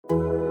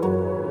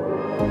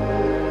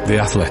The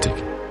Athletic.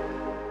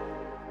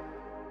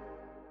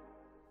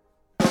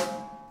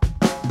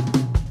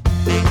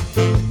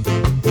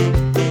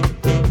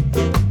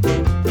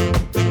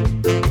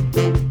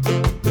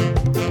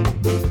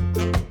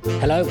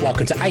 Hello,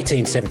 welcome to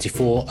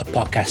 1874, a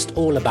podcast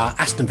all about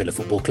Aston Villa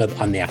Football Club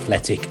on The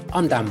Athletic.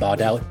 I'm Dan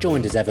Bardell,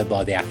 joined as ever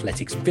by The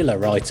Athletic's Villa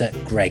writer,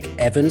 Greg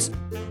Evans.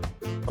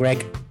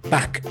 Greg,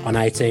 back on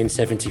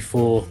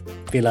 1874,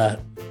 Villa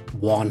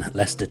 1,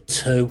 Leicester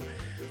 2.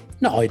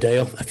 Not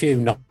ideal, a few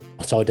not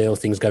ideal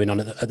things going on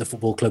at the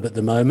football club at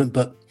the moment,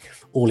 but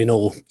all in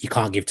all, you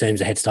can't give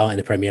teams a head start in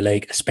the Premier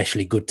League,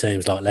 especially good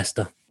teams like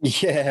Leicester.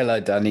 Yeah,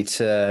 hello, Dan. It's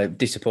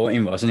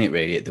disappointing, wasn't it,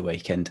 really, at the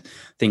weekend? I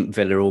think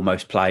Villa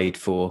almost played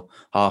for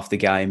half the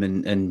game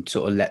and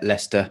sort of let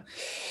Leicester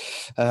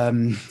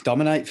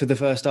dominate for the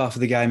first half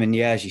of the game. And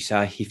yeah, as you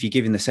say, if you're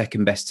giving the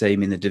second best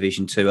team in the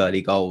Division 2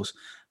 early goals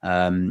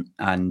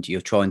and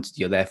you're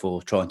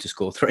therefore trying to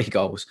score 3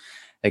 goals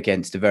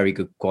against a very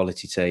good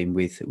quality team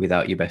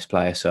without your best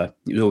player. So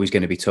it was always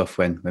going to be tough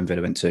when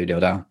Villa went 2-0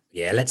 down.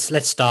 Yeah,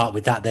 let's start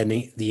with that then,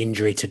 the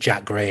injury to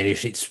Jack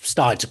Grealish. It's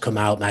started to come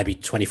out maybe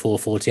 24,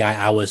 48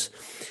 hours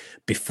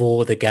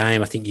before the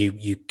game. I think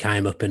you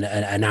came up and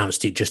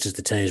announced it just as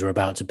the teams were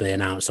about to be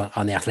announced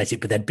on The Athletic,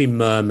 but there'd been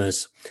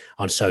murmurs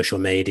on social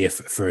media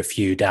for a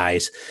few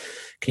days.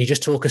 Can you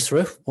just talk us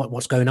through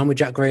what's going on with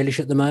Jack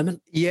Grealish at the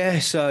moment? Yeah,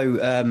 so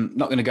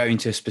not going to go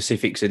into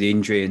specifics of the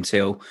injury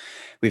until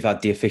we've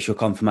had the official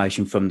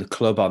confirmation from the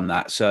club on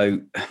that. So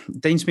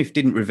Dean Smith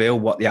didn't reveal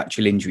what the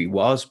actual injury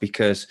was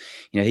because,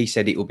 he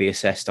said it will be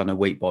assessed on a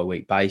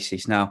week-by-week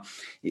basis. Now,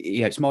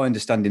 it's my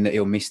understanding that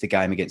he'll miss the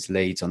game against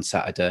Leeds on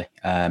Saturday,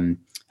 and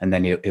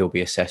then he'll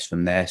be assessed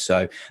from there.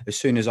 So as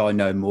soon as I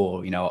know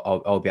more,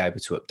 I'll be able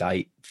to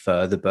update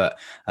further. But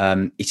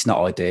it's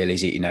not ideal,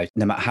 is it?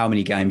 No matter how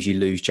many games you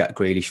lose Jack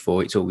Grealish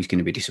for, it's always going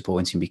to be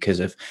disappointing because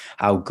of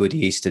how good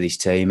he is to this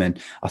team.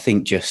 And I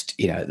think just,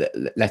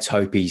 let's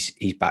hope he's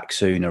back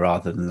sooner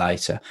rather than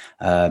later.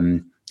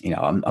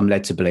 I'm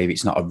led to believe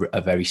it's not a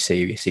very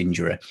serious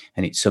injury,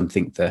 and it's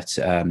something that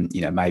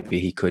maybe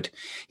he could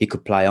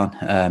play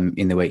on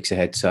in the weeks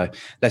ahead. So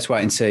let's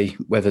wait and see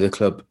whether the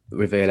club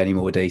reveal any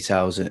more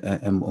details,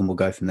 and we'll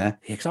go from there.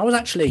 Yeah, because I was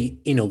actually,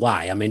 in a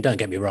way, don't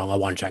get me wrong, I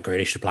want Jack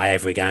Grealish to play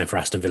every game for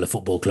Aston Villa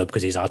Football Club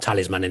because he's our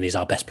talisman and he's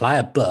our best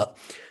player. But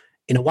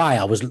in a way,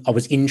 I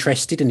was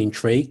interested and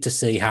intrigued to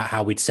see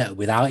how we'd settle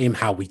without him,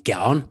 how we'd get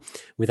on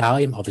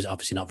without him.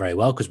 Obviously not very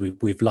well because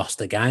we've lost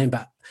the game.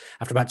 But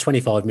after about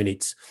 25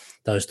 minutes,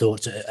 those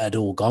thoughts had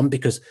all gone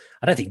because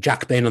I don't think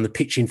Jack being on the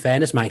pitch, in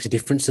fairness, makes a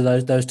difference to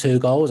those 2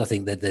 goals. I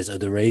think that there's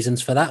other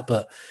reasons for that.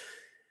 But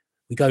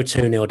we go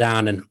 2-0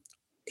 down, and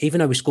even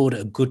though we scored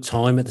at a good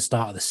time at the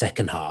start of the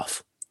second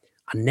half,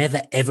 I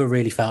never, ever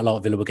really felt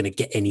like Villa were going to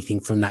get anything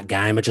from that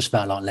game. I just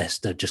felt like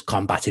Leicester just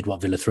combated what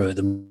Villa threw at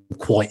them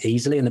quite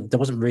easily, and there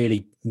wasn't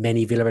really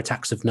many Villa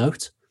attacks of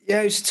note.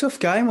 Yeah, it was a tough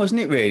game,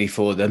 wasn't it, really,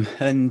 for them?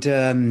 And,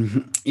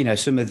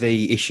 some of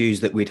the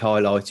issues that we'd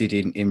highlighted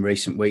in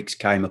recent weeks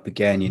came up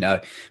again.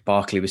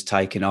 Barkley was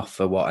taken off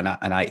for, an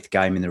 8th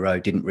game in the row,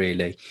 didn't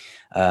really,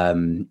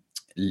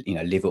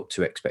 live up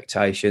to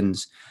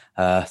expectations.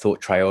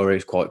 Thought Traore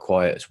was quite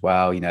quiet as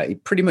well.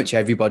 Pretty much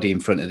everybody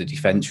in front of the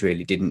defence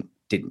really didn't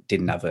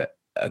have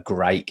a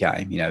great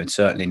game, and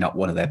certainly not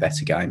one of their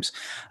better games.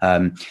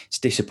 It's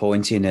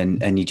disappointing,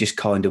 and you just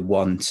kind of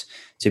want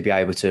to be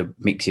able to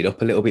mix it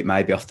up a little bit,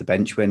 maybe off the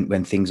bench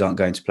when things aren't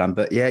going to plan.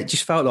 But yeah, it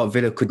just felt like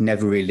Villa could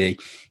never really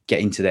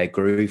get into their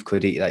groove,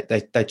 could he?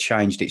 They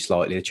changed it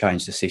slightly. They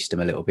changed the system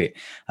a little bit.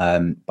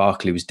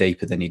 Barkley was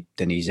deeper than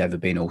he's ever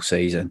been all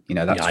season.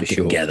 That's for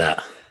sure. I didn't get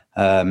that.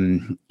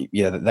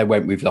 They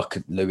went with like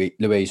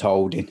Louise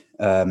Holding,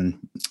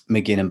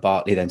 McGinn and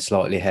Bartley then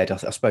slightly ahead. I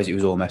suppose it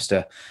was almost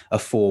a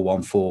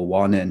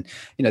 4-1-4-1, and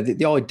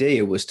the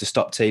idea was to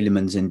stop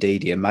Tielemans and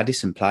Ndidi and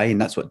Maddison playing.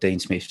 That's what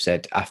Dean Smith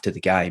said after the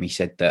game. He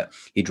said that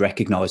he'd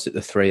recognised that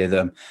the 3 of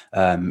them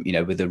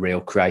were the real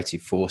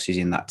creative forces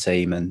in that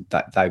team, and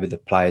that they were the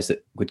players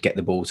that would get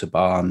the ball to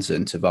Barnes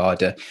and to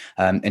Varda,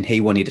 and he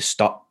wanted to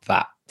stop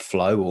that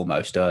flow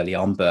almost early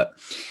on. But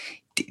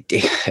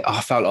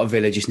I felt like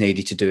Villa just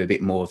needed to do a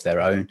bit more of their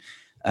own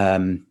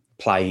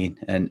playing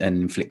and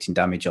inflicting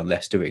damage on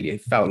Leicester, really.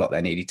 It felt like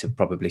they needed to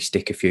probably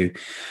stick a few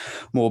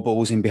more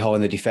balls in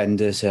behind the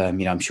defenders.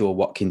 I'm sure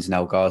Watkins and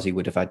El Ghazi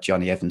would have had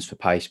Johnny Evans for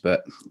pace,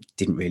 but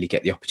didn't really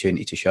get the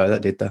opportunity to show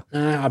that, did they?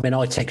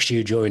 I text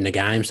you during the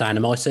game saying,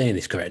 am I saying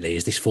this correctly?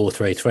 Is this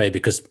 4-3-3?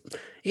 Because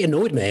it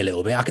annoyed me a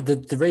little bit.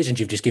 The reasons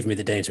you've just given me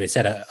that Dean Smith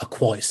said are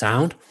quite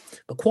sound.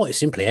 But quite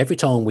simply, every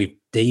time we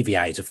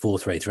deviate to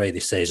 4-3-3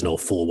 this season, or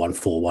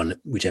 4-1-4-1,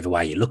 whichever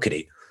way you look at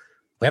it,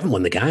 we haven't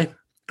won the game,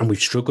 and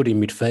we've struggled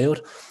in midfield.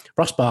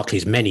 Ross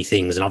Barkley's many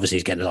things, and obviously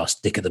he's getting a lot of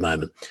stick at the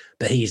moment,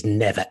 but he's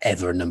never,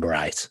 ever a number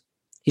 8.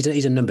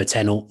 He's a number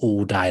 10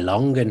 all day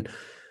long, and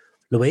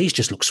Louise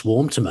just looked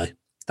swarmed to me.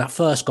 That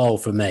first goal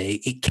for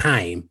me, it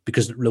came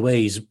because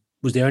Louise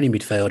was the only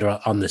midfielder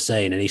on the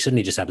scene, and he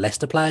suddenly just had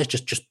Leicester players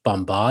just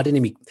bombarding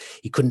him.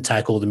 He couldn't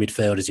take all the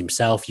midfielders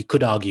himself. You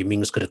could argue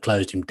Mings could have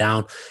closed him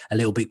down a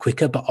little bit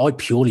quicker, but I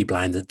purely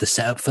blame the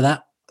setup for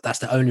that. That's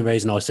the only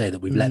reason I say that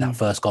we've let that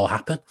first goal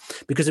happen,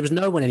 because there was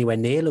no one anywhere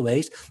near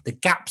Luiz. The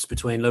gaps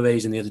between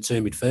Luiz and the other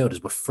two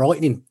midfielders were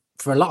frightening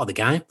for a lot of the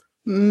game.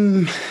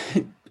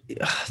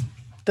 I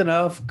don't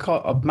know.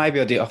 Maybe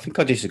I do. I think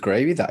I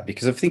disagree with that,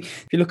 because I think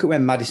if you look at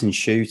when Maddison's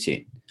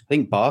shooting, I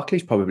think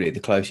Barkley's probably the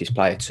closest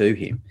player to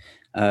him.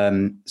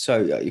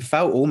 So it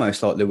felt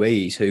almost like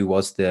Luiz, who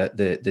was the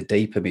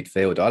deeper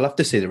midfielder. I'll have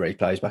to see the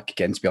replays back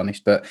again, to be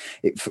honest. But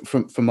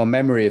from my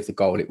memory of the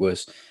goal, it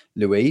was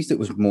Luiz that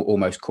was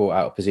almost caught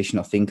out of position,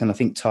 I think. And I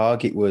think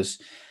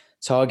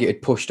Targett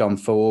had pushed on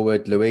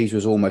forward. Luiz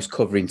was almost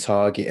covering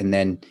Targett, and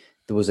then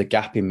there was a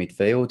gap in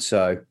midfield.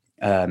 So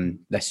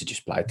Leicester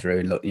just played through.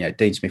 And look,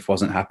 Dean Smith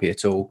wasn't happy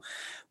at all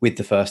with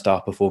the first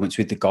half performance,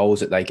 with the goals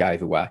that they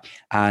gave away.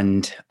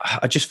 And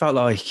I just felt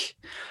like,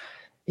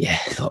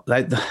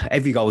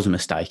 every goal is a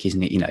mistake,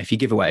 isn't it? If you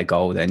give away a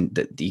goal, then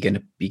you're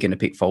going to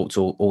pick faults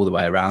all the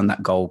way around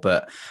that goal.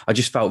 But I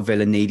just felt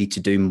Villa needed to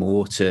do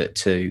more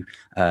to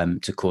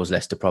cause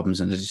Leicester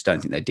problems, and I just don't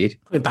think they did.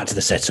 Going back to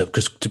the setup,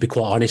 because to be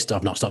quite honest,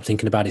 I've not stopped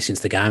thinking about it since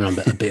the game. I'm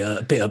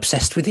a bit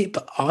obsessed with it,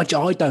 but I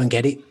don't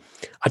get it.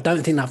 I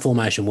don't think that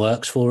formation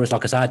works for us.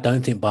 Like I said, I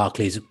don't think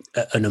Barkley's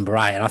a number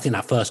 8. And I think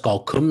that first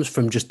goal comes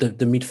from just the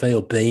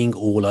midfield being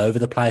all over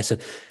the place.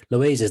 And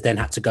Luiz has then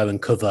had to go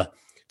and cover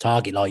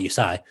Targett, like you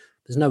say.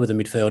 There's no other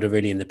midfielder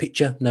really in the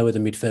picture, no other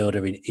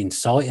midfielder in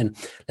sight. And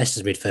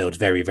Leicester's midfield is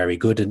very, very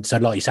good. And so,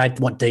 like you said,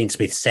 what Dean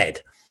Smith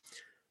said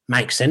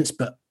makes sense.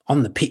 But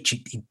on the pitch,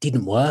 it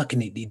didn't work,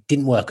 and it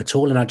didn't work at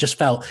all. And I just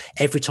felt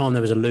every time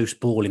there was a loose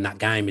ball in that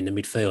game in the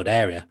midfield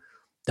area,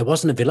 there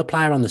wasn't a Villa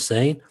player on the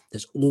scene.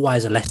 There's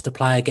always a Leicester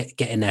player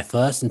getting there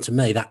first. And to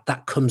me,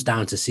 that comes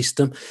down to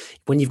system.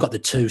 When you've got the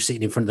two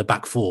sitting in front of the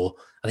back four,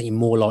 I think you're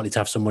more likely to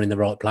have someone in the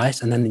right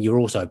place. And then you're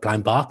also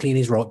playing Barkley in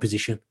his right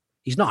position.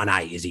 He's not an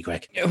 8, is he,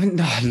 Greg?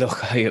 No,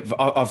 look,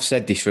 I've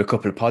said this for a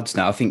couple of pods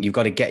now. I think you've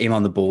got to get him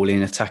on the ball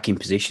in attacking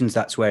positions.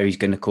 That's where he's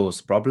going to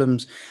cause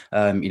problems.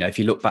 If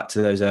you look back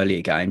to those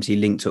earlier games, he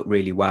linked up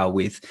really well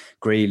with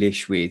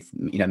Grealish, with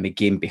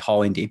McGinn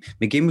behind him.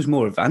 McGinn was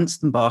more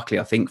advanced than Barkley,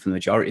 I think, for the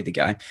majority of the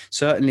game.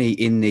 Certainly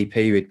in the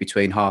period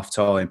between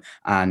half-time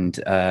and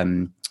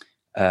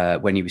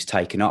when he was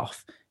taken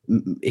off.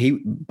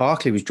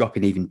 Barkley was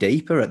dropping even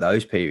deeper at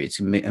those periods,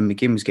 and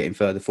McGinn was getting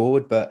further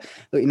forward. But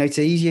look, it's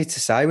easier to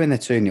say when they're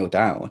 2-0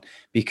 down,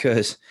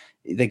 because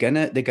they're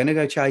gonna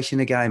go chasing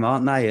the game,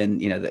 aren't they?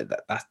 And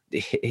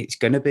it's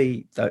gonna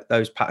be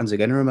those patterns are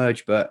gonna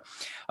emerge. But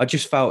I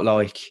just felt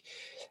like,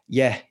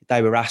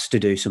 they were asked to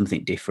do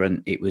something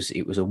different. It was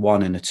a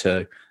 1 and a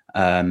 2,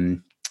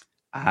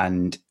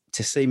 and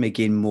to see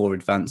McGinn more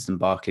advanced than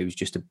Barkley was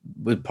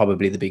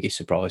probably the biggest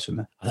surprise for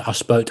me. I was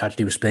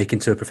speaking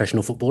to a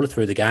professional footballer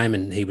through the game,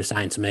 and he was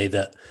saying to me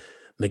that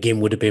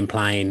McGinn would have been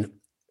playing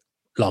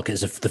like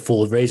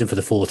the reason for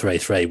the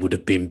 4-3-3 would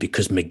have been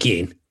because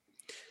McGinn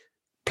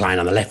playing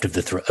on the left of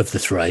the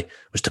three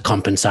was to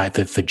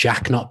compensate for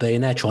Jack not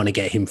being there, trying to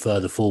get him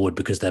further forward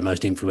because their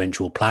most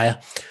influential player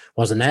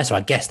wasn't there. So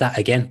I guess that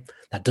again,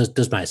 that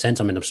does make sense.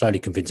 I mean, I'm slowly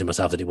convincing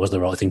myself that it was the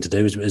right thing to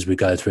do as we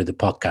go through the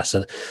podcast.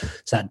 So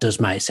that does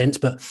make sense.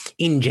 But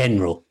in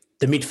general,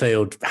 the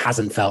midfield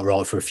hasn't felt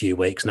right for a few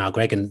weeks now,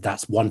 Greg, and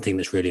that's one thing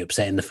that's really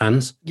upsetting the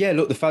fans. Yeah,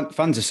 look, the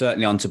fans are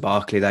certainly onto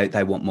Barkley.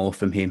 They want more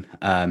from him.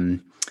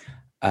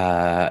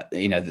 There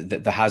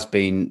has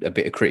been a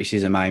bit of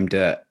criticism aimed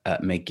at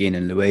McGinn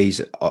and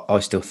Luiz. I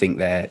still think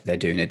they're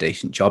doing a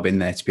decent job in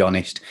there, to be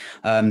honest.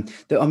 I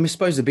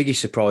suppose the biggest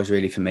surprise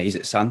really for me is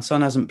that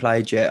Sanson hasn't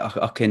played yet.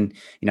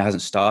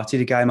 Hasn't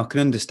started a game. I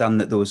can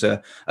understand that there was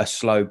a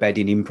slow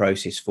bedding in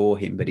process for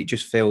him, but it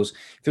just feels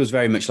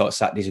very much like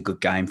Saturday's a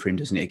good game for him,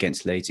 doesn't it,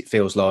 against Leeds? It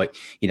feels like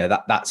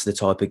that's the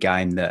type of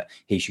game that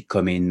he should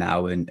come in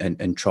now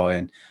and try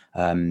and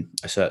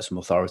assert some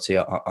authority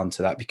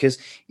onto that, because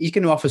he's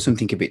going to offer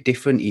something a bit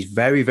different. He's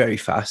very, very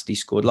fast. He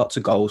scored lots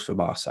of goals for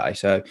Marseille,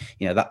 so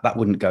that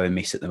wouldn't go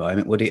amiss at the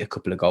moment, would it? A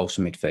couple of goals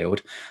from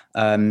midfield,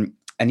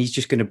 and he's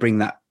just going to bring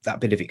that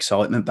bit of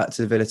excitement back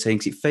to the Villa team.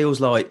 Because it feels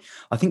like,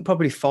 I think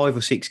probably 5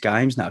 or 6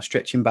 games now,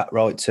 stretching back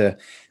right to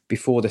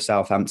before the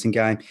Southampton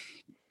game,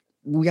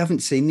 we haven't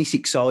seen this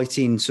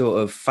exciting sort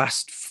of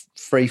fast,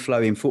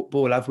 free-flowing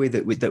football, have we,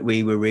 that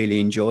we were really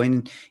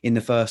enjoying in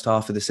the first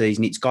half of the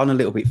season. It's gone a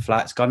little bit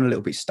flat. It's gone a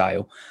little bit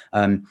stale.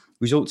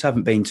 Results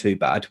haven't been too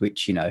bad,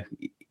 which, are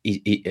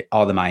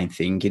the main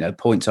thing.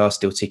 Points are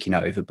still ticking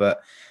over,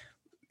 but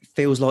it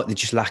feels like they're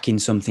just lacking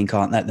something,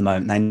 aren't they, at the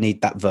moment? They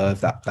need that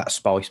verve, that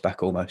spice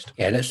back almost.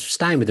 Yeah, let's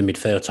stay with the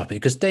midfield topic,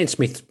 because Dean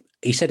Smith,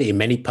 he said it in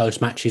many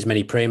post-matches,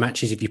 many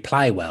pre-matches, if you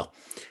play well,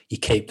 you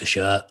keep the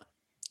shirt.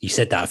 He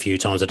said that a few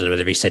times. I don't know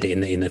whether he said it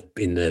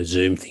in the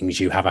Zoom things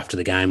you have after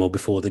the game or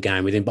before the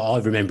game with him, but I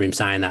remember him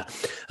saying that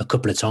a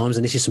couple of times,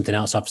 and this is something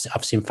else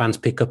I've seen fans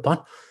pick up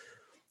on.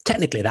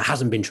 Technically, that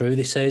hasn't been true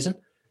this season,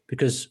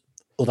 because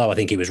although I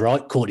think he was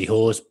right, Courtney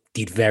Hawes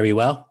did very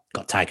well,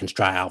 got taken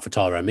straight out for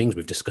Tyrone Mings.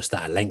 We've discussed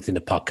that at length in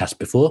the podcast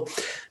before.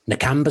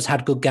 Nakamba's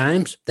had good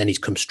games, then he's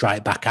come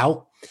straight back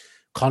out.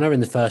 Connor in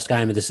the first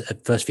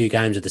few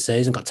games of the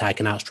season got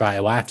taken out straight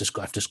away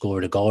after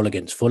scoring a goal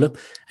against Fulham,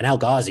 and El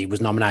Ghazi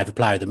was nominated for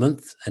Player of the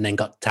Month and then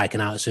got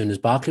taken out as soon as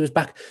Barkley was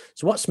back.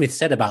 So what Smith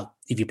said about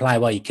if you play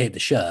well, you keep the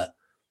shirt,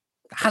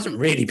 hasn't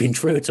really been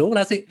true at all,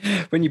 has it?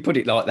 When you put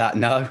it like that,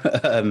 no.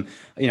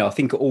 I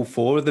think all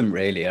four of them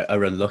really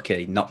are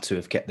unlucky not to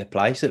have kept their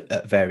place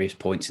at various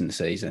points in the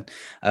season.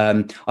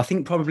 I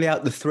think probably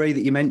out the three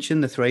that you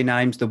mentioned, the three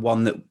names, the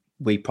one that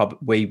I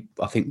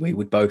think we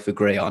would both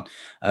agree on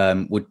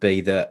would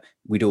be that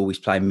we'd always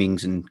play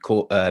Mings and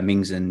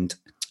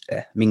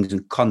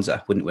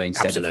Konza, wouldn't we?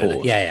 Instead absolutely. of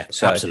Hort. Yeah,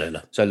 so,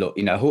 absolutely. So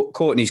look,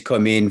 Courtney's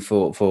come in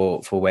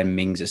for when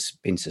Mings has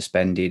been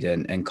suspended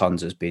and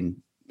Konza's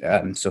been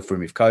suffering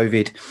with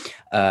COVID.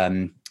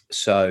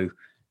 So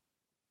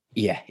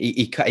yeah,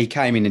 he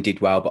came in and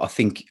did well, but I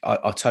think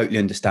I totally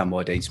understand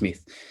why Dean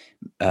Smith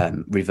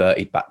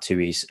reverted back to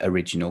his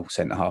original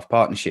centre-half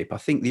partnership. I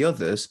think the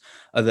others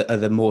are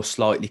the more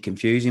slightly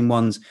confusing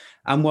ones.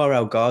 Anwar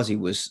El Ghazi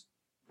was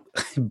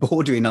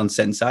bordering on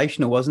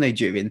sensational, wasn't he,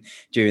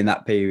 during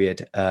that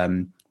period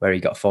where he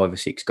got 5 or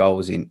 6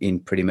 goals in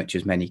pretty much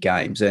as many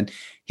games, and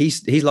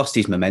he's lost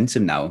his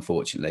momentum now,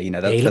 unfortunately.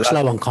 He looks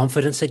low on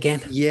confidence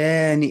again.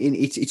 Yeah, and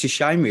it's a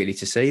shame really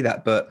to see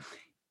that, but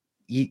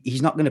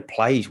he's not going to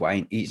play his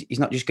way. He's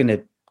not just going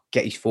to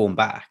get his form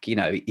back.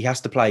 He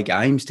has to play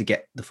games to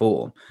get the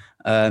form.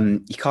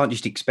 You can't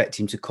just expect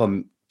him to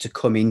come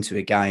into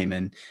a game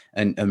and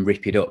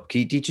rip it up.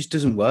 He just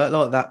doesn't work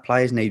like that.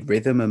 Players need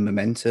rhythm and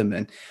momentum,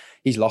 and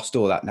he's lost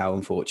all that now,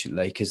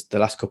 unfortunately, because the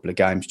last couple of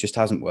games just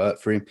hasn't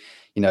worked for him.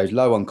 He's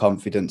low on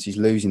confidence. He's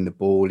losing the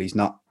ball. He's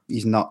not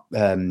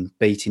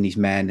beating his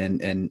men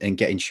and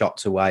getting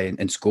shots away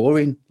and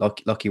scoring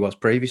like he was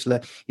previously.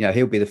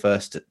 He'll be the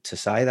first to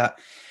say that.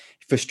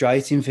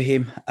 Frustrating for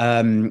him.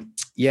 And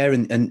the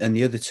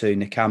other two,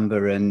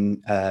 Nakamba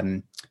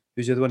and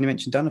who's the other one you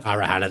mentioned, Dan?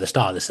 Harahan at the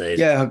start of the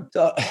season.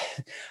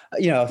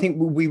 Yeah, I think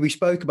we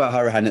spoke about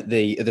Harahan at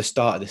the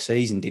start of the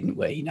season, didn't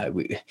we?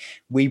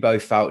 We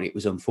both felt it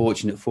was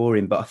unfortunate for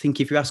him, but I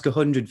think if you ask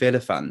 100 Villa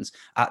fans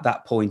at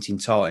that point in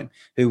time,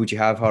 who would you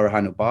have,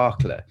 Harahan or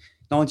Barkley?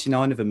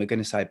 99 of them are going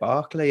to say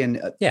Barkley,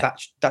 and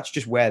that's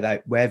just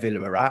where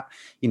Villa are at.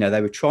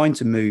 They were trying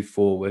to move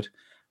forward.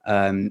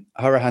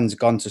 Harahan's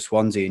gone to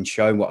Swansea and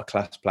shown what a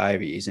class player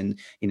he is, and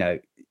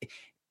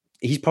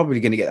he's probably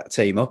going to get that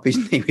team up,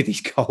 isn't he, with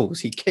his goals?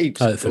 He keeps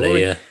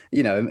hopefully,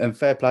 scoring, and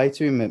fair play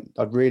to him.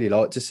 I'd really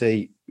like to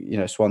see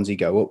Swansea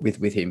go up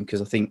with him,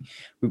 because I think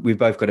we've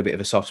both got a bit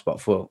of a soft spot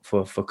for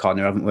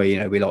Connor, haven't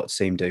we? We like to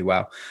see him do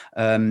well.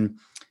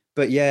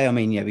 But yeah,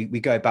 we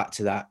go back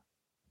to that.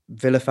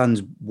 Villa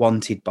fans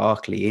wanted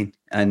Barkley in,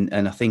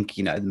 and I think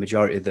the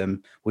majority of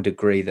them would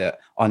agree that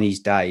on his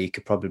day he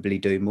could probably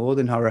do more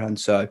than Harahan.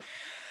 So,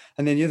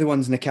 and then the other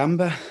one's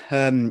Nakamba.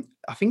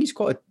 I think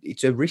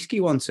it's a risky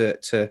one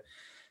to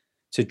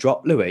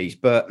drop Luiz,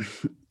 but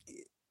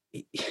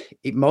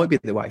it might be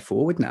the way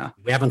forward now.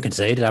 We haven't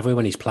conceded, have we?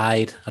 When he's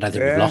played, I don't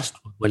think we've lost.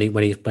 When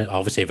he's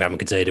obviously, if we haven't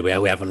conceded, we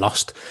haven't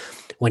lost.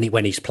 When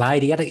he's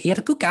played, he had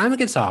a good game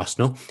against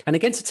Arsenal, and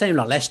against a team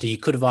like Leicester, you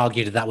could have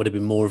argued that would have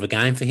been more of a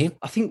game for him.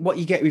 I think what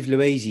you get with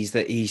Luiz is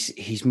that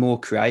he's more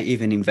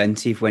creative and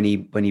inventive when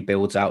he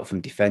builds out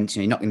from defence.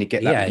 You're not going to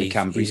get that with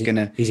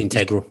Nakamba. He's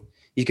integral.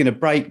 He's going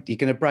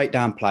to break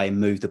down play and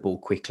move the ball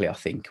quickly, I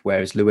think.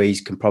 Whereas Luiz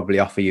can probably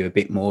offer you a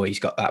bit more. He's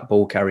got that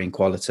ball carrying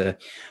quality,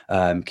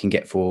 can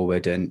get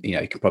forward, and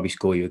he can probably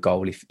score you a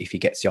goal if he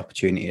gets the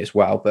opportunity as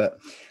well. But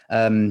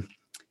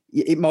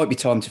it might be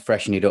time to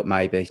freshen it up,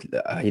 maybe.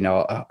 I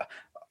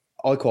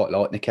quite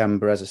like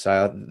Nakamba, as I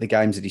say. The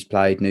games that he's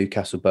played,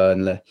 Newcastle,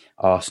 Burnley,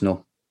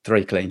 Arsenal,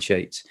 3 clean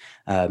sheets.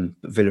 But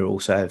Villa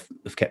also have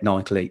kept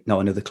 9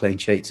 other clean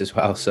sheets as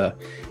well. So,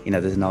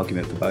 there's an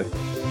argument for both.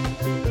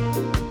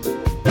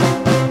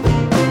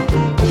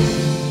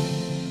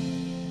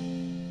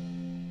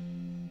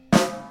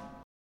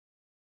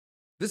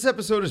 This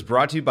episode is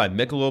brought to you by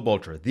Michelob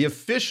Ultra, the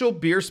official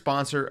beer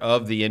sponsor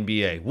of the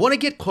NBA. Want to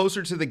get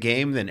closer to the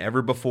game than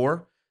ever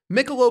before?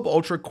 Michelob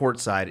Ultra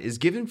Courtside is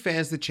giving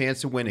fans the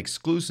chance to win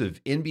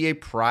exclusive NBA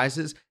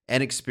prizes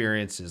and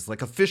experiences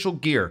like official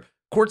gear,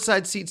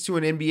 courtside seats to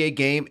an NBA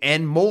game,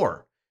 and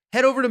more.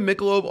 Head over to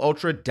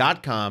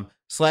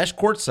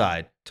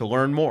MichelobUltra.com/courtside to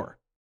learn more.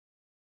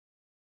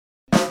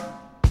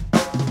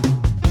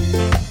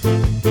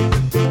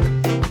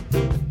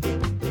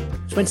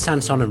 So when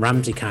Sanson and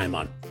Ramsey came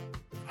on,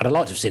 I'd have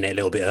liked to have seen it a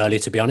little bit earlier,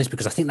 to be honest,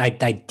 because I think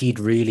they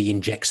did really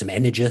inject some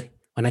energy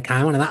when they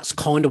came on, and that's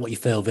kind of what you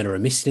feel Villa are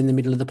missing in the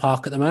middle of the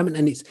park at the moment.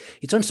 And it's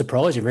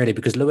unsurprising, really,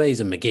 because Luiz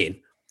and McGinn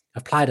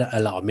have played a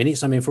lot of minutes.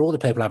 For all the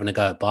people having a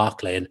go at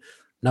Barkley, and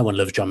no one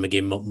loves John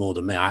McGinn more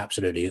than me, I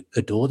absolutely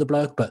adore the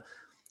bloke, but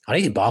I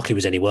don't think Barkley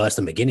was any worse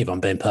than McGinn, if I'm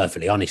being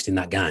perfectly honest, in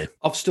that game.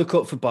 I've stuck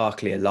up for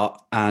Barkley a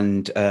lot,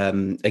 and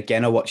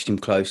again, I watched him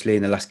closely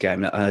in the last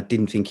game, and I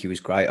didn't think he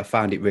was great. I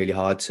found it really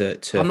hard to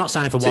I'm not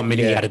saying for 1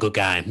 minute he had a good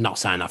game. Not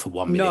saying that for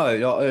 1 minute.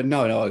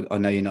 No, I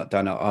know you're not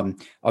done.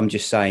 I'm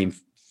just saying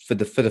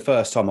for the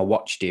first time I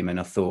watched him and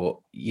I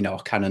thought, I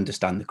can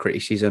understand the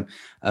criticism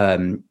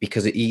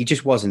because he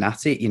just wasn't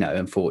at it,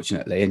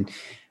 unfortunately. And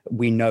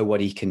we know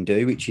what he can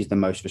do, which is the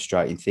most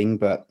frustrating thing.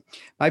 But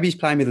maybe he's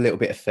playing with a little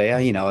bit of fear.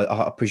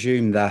 I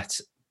presume that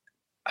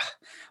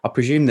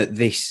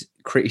this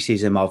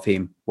criticism of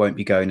him won't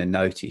be going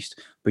unnoticed.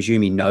 I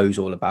presume he knows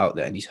all about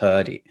that and he's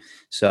heard it.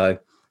 So,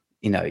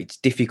 it's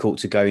difficult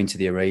to go into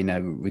the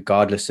arena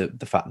regardless of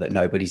the fact that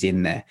nobody's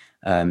in there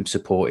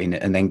supporting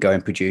it, and then go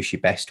and produce your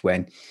best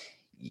when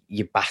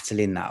you're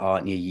battling that,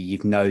 aren't you?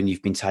 You've known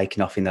you've been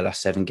taken off in the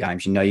last 7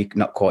 games. You're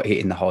not quite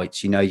hitting the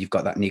heights. You've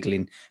got that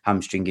niggling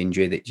hamstring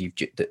injury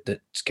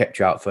that's kept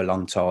you out for a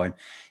long time.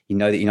 You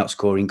know that you're not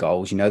scoring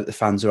goals. You know that the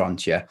fans are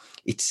onto you.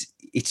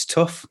 It's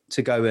tough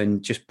to go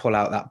and just pull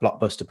out that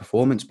blockbuster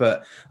performance,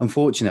 but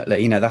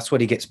unfortunately, that's what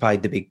he gets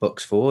paid the big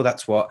bucks for.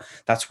 That's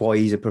why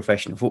he's a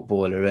professional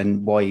footballer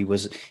and why he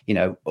was,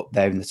 up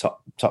there in the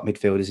top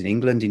midfielders in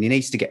England, and he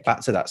needs to get back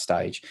to that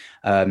stage.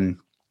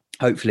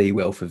 Hopefully he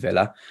will for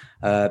Villa,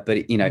 but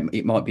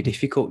it might be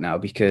difficult now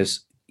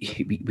because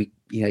we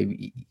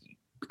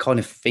kind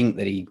of think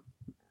that he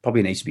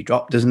probably needs to be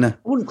dropped, doesn't it?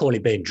 I wouldn't call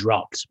it being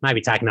dropped.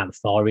 Maybe taking out the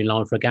firing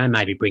line for a game,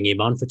 maybe bring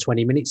him on for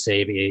 20 minutes, see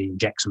if he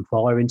injects some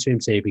fire into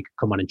him, see if he could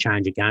come on and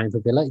change a game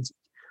for Villa.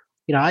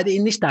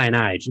 In this day and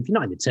age, if you're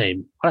not in the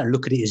team, I don't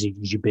look at it as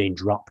you're being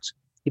dropped.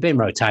 You're being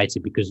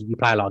rotated because you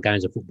play a lot of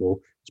games of football.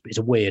 It's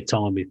a weird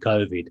time with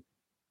COVID.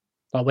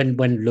 Like when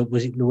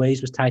was it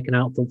Luiz was taken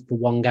out for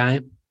one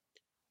game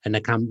and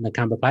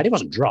Nakamba played, he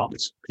wasn't dropped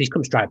because he's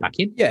come straight back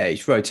in. Yeah,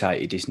 he's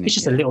rotated, isn't it? It's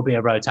just a little bit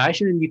of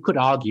rotation, and you could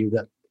argue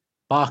that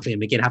Barkley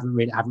and McGinn haven't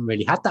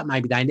really had that.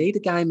 Maybe they need a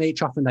game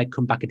each off and they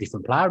come back a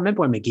different player. Remember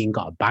when McGinn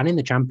got a ban in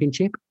the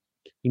Championship?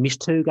 He missed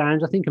 2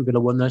 games, I think, and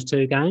Villa won those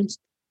 2 games.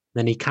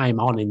 Then he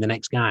came on in the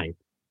next game.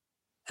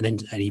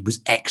 And he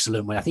was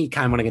excellent. I think he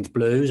came on against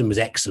Blues and was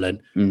excellent.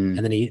 And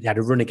then he had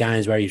a run of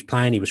games where he was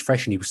playing, he was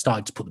fresh, and he was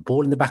starting to put the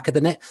ball in the back of the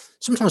net.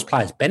 Sometimes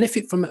players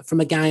benefit from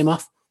a game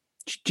off.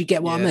 Do you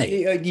get what I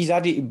mean? He's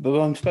had it,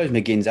 but I suppose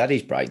McGinn's had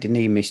his break, didn't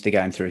he? He missed the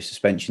game through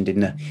suspension,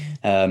 didn't he?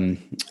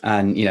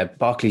 And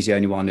Barkley's the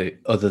only one who,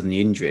 other than the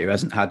injury, who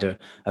hasn't had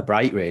a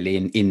break really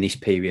in this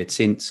period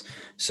since.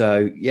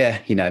 So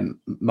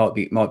might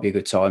be a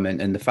good time.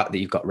 And the fact that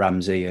you've got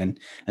Ramsey and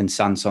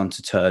Sanson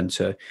to turn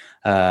to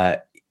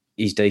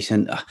is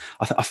decent.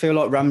 I feel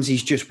like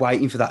Ramsey's just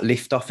waiting for that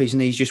lift off, isn't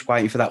he? He's just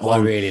waiting for that one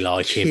I really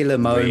like killer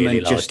him. moment,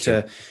 really just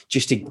to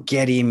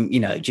get him,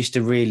 just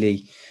to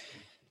really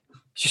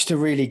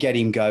get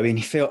him going.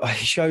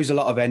 He shows a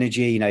lot of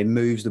energy,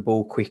 moves the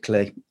ball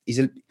quickly. He's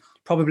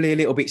probably a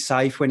little bit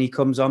safe when he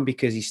comes on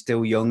because he's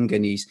still young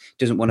and he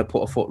doesn't want to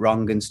put a foot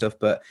wrong and stuff,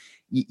 but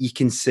you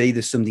can see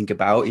there's something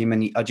about him,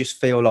 and I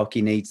just feel like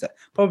he needs that.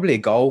 Probably a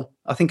goal.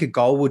 I think a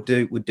goal would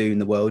do in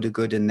the world of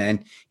good, and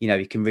then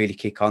he can really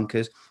kick on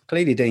because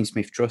clearly Dean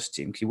Smith trusts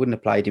him because he wouldn't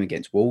have played him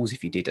against Wolves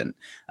if he didn't.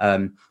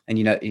 And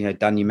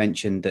Dan, you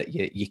mentioned that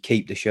you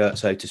keep the shirt,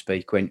 so to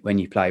speak, when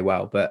you play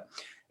well, but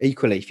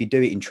equally if you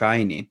do it in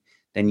training,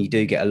 then you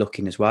do get a look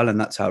in as well, and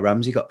that's how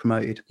Ramsey got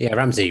promoted. Yeah,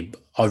 Ramsey,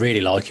 I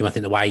really like him. I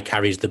think the way he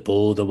carries the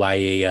ball, the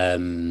way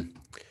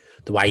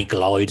he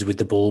glides with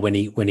the ball when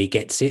he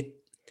gets it.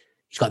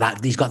 He's got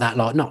that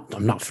like,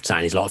 I'm not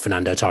saying he's like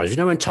Fernando Torres.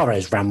 When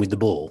Torres ran with the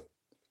ball,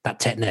 that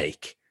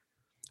technique,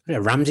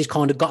 Ramsey's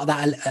kind of got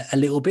that a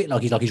little bit,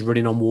 like he's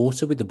running on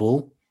water with the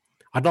ball.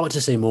 I'd like to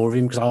see more of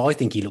him because I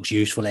think he looks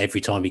useful every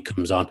time he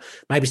comes on.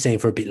 Maybe seeing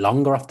for a bit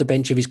longer off the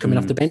bench if he's coming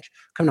off the bench.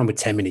 Coming on with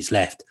 10 minutes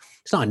left,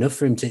 it's not enough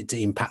for him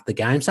to impact the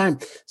game. Same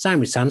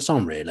with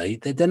Sanson, really.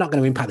 They're not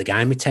going to impact the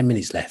game with 10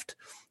 minutes left.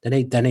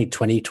 They need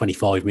 20,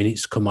 25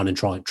 minutes to come on and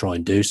try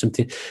and do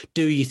something.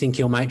 Do you think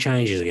he'll make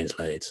changes against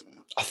Leeds?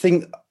 I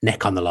think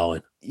neck on the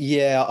line.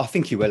 Yeah, I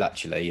think he will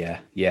actually.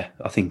 Yeah.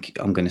 I think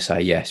I'm going to say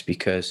yes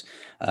because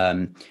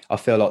I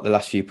feel like the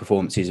last few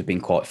performances have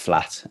been quite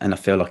flat, and I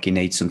feel like he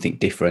needs something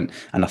different.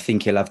 And I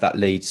think he'll have that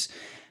Leeds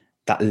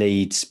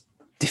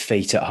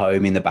defeat at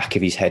home in the back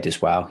of his head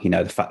as well.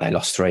 The fact they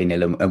lost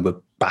 3-0 and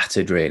were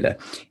battered. Really,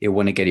 he'll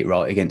want to get it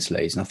right against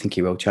Leeds, and I think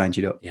he will change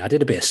it up. Yeah, I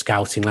did a bit of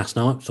scouting last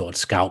night. Sort of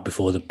scout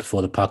before the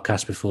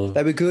podcast.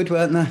 They were good,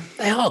 weren't they?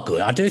 They are good.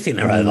 I do think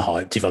they're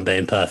overhyped, if I'm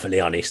being perfectly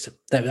honest.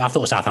 I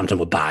thought Southampton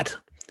were bad,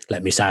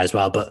 let me say as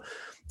well, but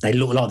they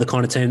look like the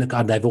kind of team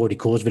that they've already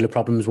caused Villa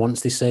problems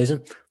once this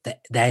season.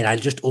 They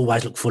just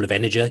always look full of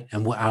energy,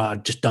 and I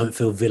just don't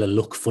feel Villa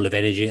look full of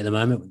energy at the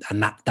moment,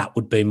 and that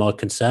would be my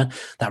concern.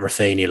 That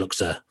Rafinha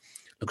looks a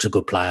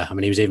good player. I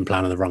mean, he was even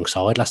playing on the wrong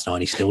side last night,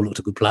 and he still looked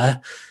a good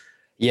player.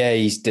 Yeah,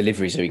 his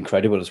deliveries are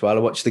incredible as well.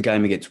 I watched the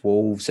game against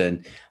Wolves,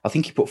 and I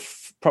think he put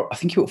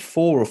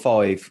 4 or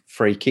 5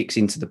 free kicks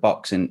into the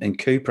box, and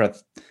Cooper had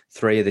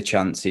 3 of the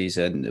chances,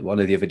 and one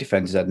of the other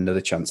defenders had another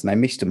chance, and they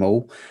missed them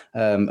all.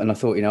 And I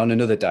thought, on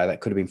another day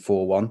that could have been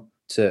 4-1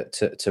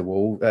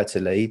 to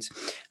Leeds.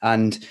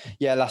 And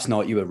yeah, last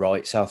night you were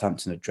right.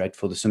 Southampton are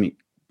dreadful. There's something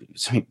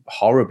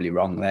horribly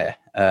wrong there.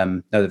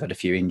 No, they've had a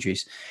few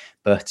injuries,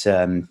 but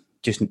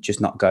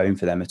just not going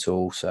for them at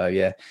all. So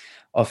yeah.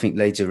 I think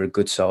Leeds are a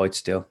good side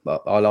still.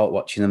 But I like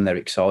watching them. They're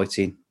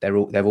exciting. They're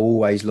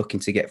always looking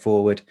to get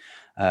forward.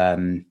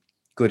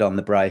 Good on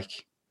the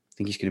break. I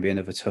think it's going to be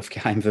another tough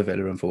game for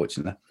Villa,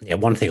 unfortunately. Yeah,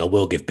 one thing I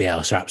will give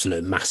Bielsa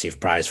absolute massive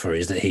praise for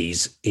is that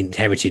he's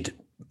inherited.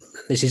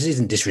 This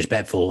isn't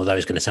disrespectful, although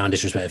it's going to sound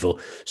disrespectful.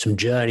 Some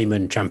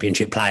journeyman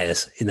Championship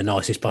players in the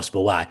nicest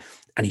possible way,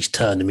 and he's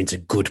turned them into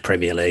good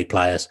Premier League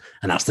players,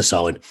 and that's the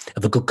sign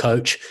of a good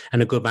coach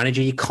and a good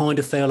manager. You kind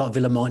of feel like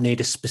Villa might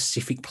need a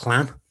specific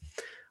plan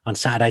on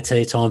Saturday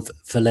tea time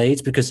for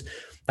Leeds, because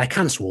they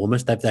can swarm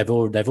us. They've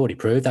already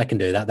proved they can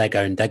do that. They're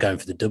going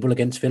for the double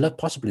against Villa,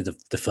 possibly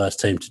the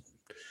first team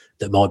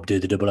that might do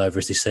the double over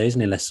us this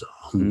season, unless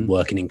I'm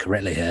working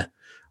incorrectly here.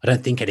 I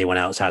don't think anyone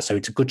else has, so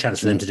it's a good chance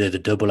for them to do the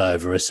double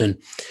over us. And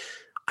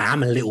I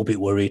am a little bit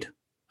worried.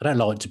 I don't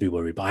like to be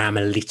worried, but I am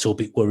a little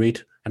bit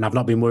worried. And I've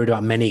not been worried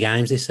about many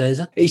games this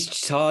season. It's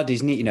just hard,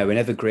 isn't it? You know,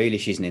 whenever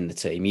Grealish isn't in the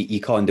team,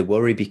 you kind of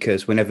worry,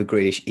 because whenever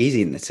Grealish is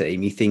in the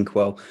team, you think,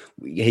 well,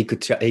 he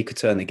could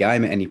turn the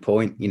game at any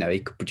point. You know, he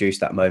could produce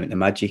that moment of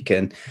magic.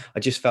 And I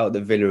just felt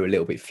that Villa were a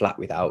little bit flat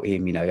without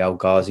him. You know, El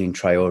Ghazi and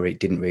Traore, it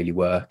didn't really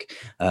work.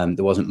 There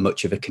wasn't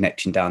much of a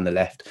connection down the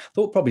left. I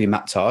thought probably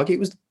Matt Targett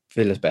was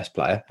Villa's best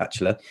player,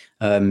 actually,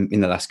 in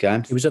the last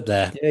game. He was up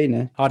there. Yeah, you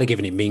know. I'd have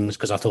given him Mings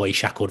because I thought he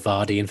shackled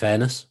Vardy, in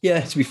fairness. Yeah,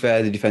 to be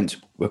fair, the defence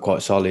were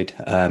quite solid.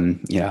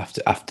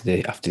 After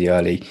the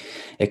early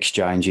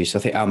exchanges, I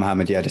think Al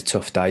Mohammadi had a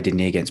tough day, didn't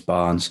he, against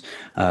Barnes?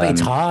 But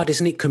it's hard,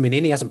 isn't it? Coming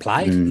in, he hasn't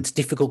played. It's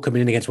difficult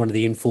coming in against one of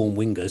the informed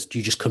wingers. Do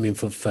you just come in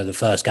for the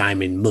first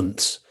game in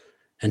months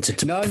and to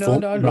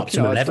perform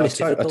optimum level? It's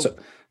difficult.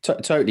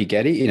 Totally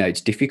get it. You know,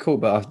 it's difficult,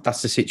 but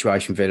that's the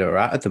situation Villa are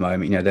at the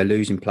moment. You know, they're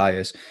losing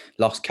players,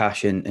 lost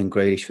Cash and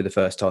Grealish for the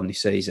first time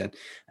this season.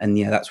 And,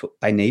 yeah, that's what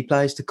they need,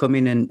 players to come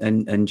in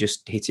and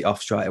just hit it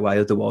off straight away.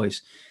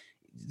 Otherwise,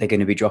 they're going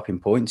to be dropping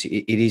points.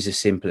 It is as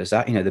simple as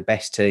that. You know, the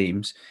best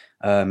teams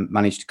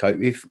manage to cope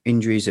with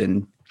injuries,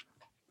 and,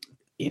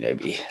 you know,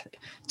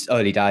 it's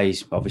early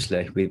days,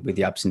 obviously, with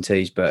the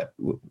absentees, but,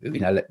 you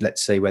know,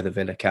 let's see whether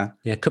Villa can.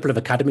 Yeah, a couple of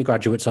academy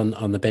graduates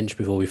on the bench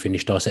before we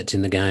finished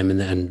dissecting the game,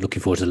 and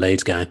looking forward to the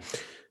Leeds game.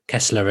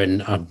 Kessler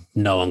and, I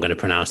know I'm going to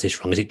pronounce this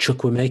wrong, is it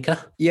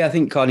Chukwuemeka? Yeah, I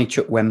think Carney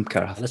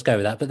Chukwuemeka. Let's go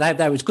with that. But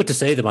that was good to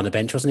see them on the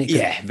bench, wasn't it?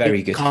 Yeah,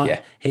 very good. Yeah,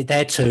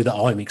 they're two that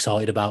I'm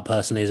excited about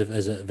personally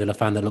as a Villa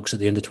fan that looks at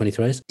the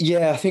under-23s.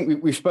 Yeah, I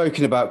think we've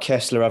spoken about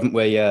Kessler, haven't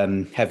we,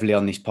 heavily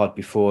on this pod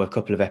before. A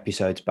couple of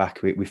episodes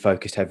back, we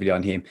focused heavily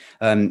on him.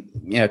 You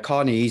know,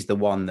 Carney is the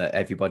one that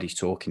everybody's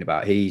talking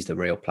about. He's the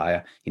real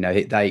player. You know,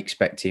 they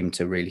expect him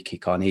to really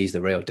kick on. He's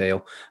the real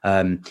deal.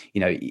 You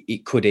know,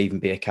 it could even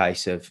be a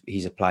case of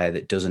he's a player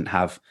that doesn't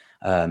have,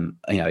 you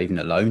know, even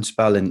a loan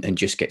spell and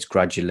just gets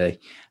gradually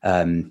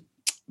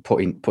put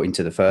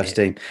into the first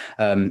team.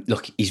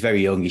 Look, he's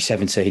very young. He's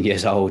 17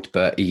 years old,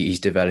 but he's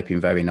developing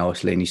very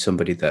nicely, and he's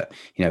somebody that,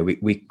 you know,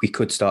 we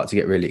could start to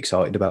get really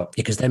excited about.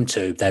 Because them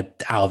two, they're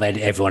out of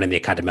everyone in the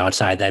academy, I'd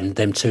say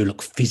them two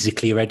look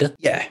physically ready.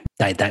 Yeah.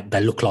 They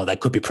look like they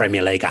could be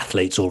Premier League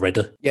athletes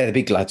already. Yeah, they're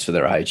big lads for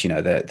their age. You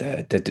know,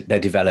 they're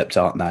developed,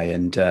 aren't they?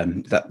 And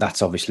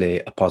that's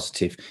obviously a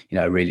positive. You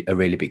know, a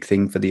really big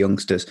thing for the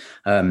youngsters.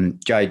 Jaden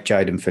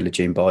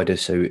Philogene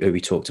Biders, who we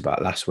talked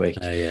about last week.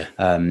 Oh yeah.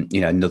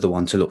 You know, another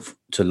one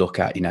to look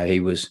at. You know, he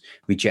was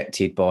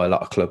rejected by a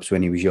lot of clubs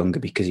when he was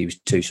younger because he was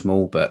too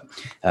small. But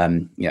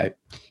you know,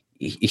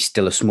 he's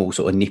still a small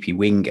sort of nippy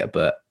winger,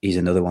 but he's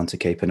another one to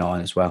keep an eye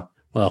on as well.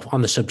 Well,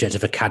 on the subject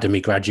of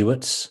academy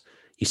graduates,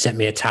 you sent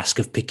me a task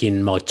of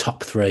picking my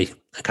top 3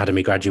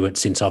 academy graduates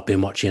since I've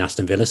been watching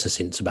Aston Villa, so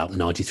since about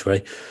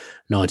 93,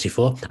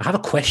 94. I have a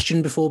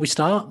question before we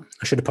start.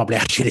 I should have probably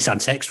asked you this on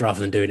text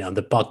rather than doing it on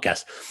the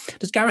podcast.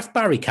 Does Gareth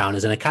Barry count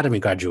as an academy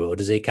graduate, or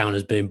does he count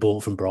as being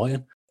bought from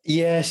Brighton?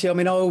 Yeah, see, I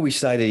mean, I always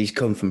say that he's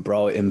come from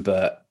Brighton,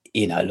 but,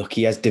 you know, look,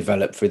 he has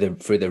developed through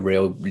the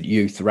real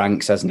youth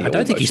ranks, hasn't he? I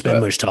don't think he spent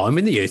much time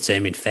in the youth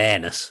team, in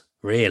fairness,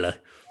 really.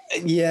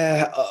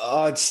 Yeah,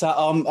 I'd say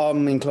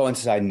I'm inclined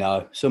to say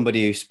no.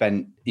 Somebody who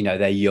spent, you know,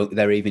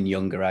 their even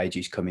younger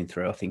ages coming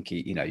through, I think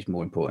he's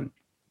more important.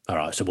 All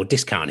right, so we'll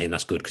discount him.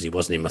 That's good, because he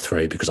wasn't in my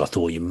 3, because I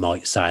thought you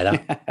might say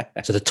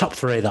that. So the top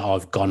 3 that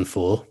I've gone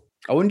for.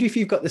 I wonder if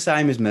you've got the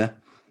same as me.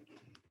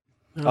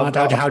 I'll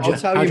tell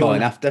you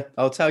mine after.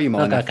 I'll tell you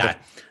mine after. Okay.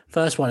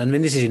 First one, I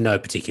mean, this is in no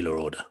particular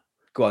order.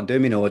 Go on, do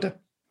them in order.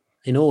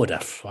 In order?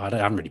 I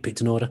haven't really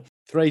picked an order.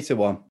 3 to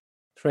 1.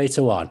 3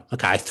 to 1.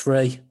 Okay,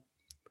 3.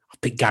 I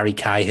picked Gary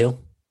Cahill.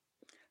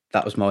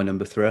 That was my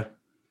number 3.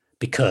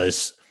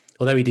 Because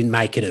although he didn't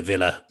make it at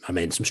Villa, I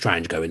mean, some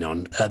strange going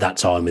on at that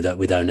time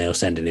with O'Neill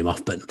sending him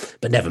off,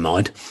 but never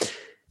mind.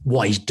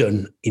 What he's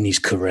done in his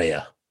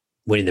career,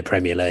 winning the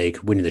Premier League,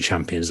 winning the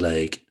Champions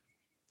League.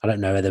 I don't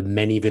know whether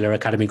many Villa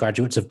Academy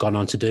graduates have gone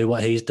on to do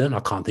what he's done. I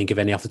can't think of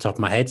any off the top of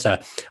my head. So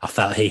I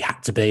felt he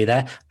had to be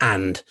there.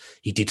 And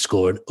he did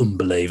score an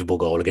unbelievable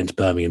goal against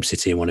Birmingham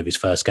City in one of his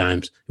first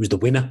games. He was the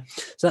winner.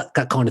 So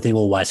that kind of thing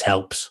always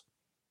helps.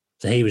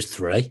 So he was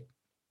 3.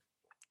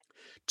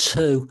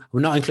 2.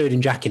 We're not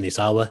including Jack in this,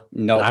 are we?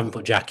 No. I haven't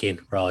put Jack in,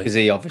 right? Because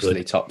he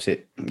obviously tops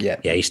it. Yeah.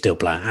 Yeah, he's still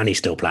playing, and he's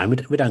still playing.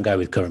 We don't go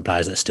with current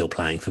players that are still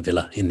playing for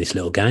Villa in this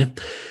little game.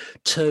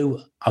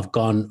 2, I've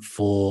gone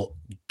for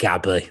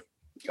Gabby.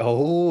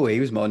 Oh, he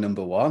was my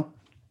number 1.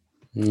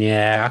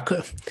 Yeah,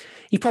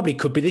 he probably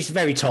could be. This is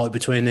very tight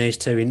between these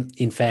two,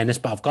 in fairness,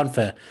 but I've gone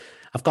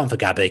for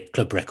Gabby,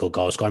 club record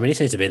goal scorer. I mean, he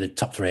seems to be in the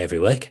top 3 every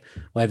week.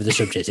 Whatever the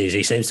subject is,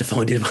 he seems to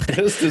find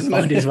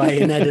his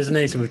way in there, doesn't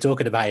he? So we were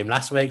talking about him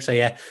last week. So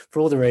yeah, for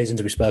all the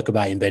reasons we spoke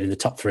about him being in the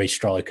top 3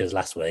 strikers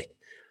last week,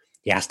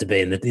 he has to be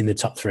in the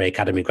top 3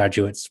 academy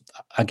graduates,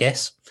 I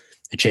guess.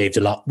 Achieved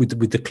a lot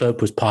with the club,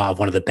 was part of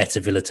one of the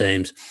better Villa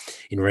teams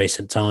in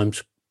recent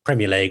times.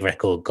 Premier League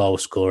record goal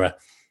scorer,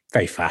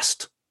 very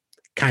fast.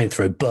 Came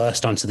through,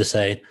 burst onto the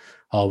scene,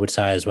 I would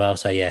say as well.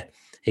 So yeah,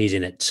 he's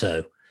in at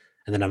 2.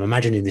 And then I'm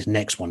imagining this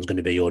next one's going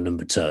to be your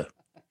number 2.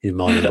 He's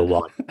my number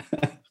 1.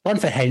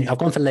 I've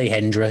gone for Lee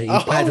Hendry.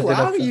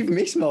 Wow, you've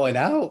missed mine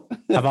out.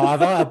 I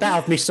bet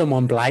I've missed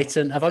someone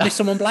blatant. Have I missed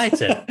someone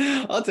blatant?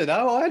 I don't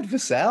know. I had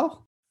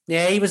Vassell.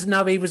 Yeah, he was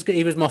my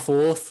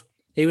 4th.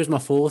 He was my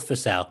 4th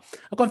Vassell.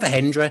 I've gone for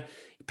Hendry.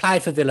 He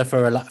played for Villa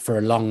for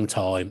a long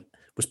time.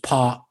 Was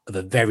part of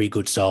a very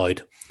good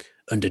side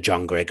under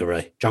John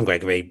Gregory. John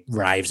Gregory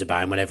raves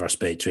about him whenever I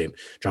speak to him.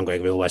 John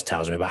Gregory always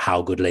tells me about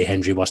how good Lee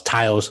Hendry was.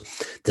 Tails,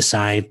 the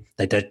same.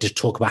 They just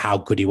talk about how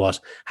good he was,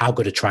 how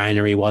good a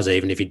trainer he was,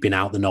 even if he'd been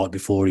out the night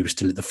before, he was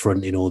still at the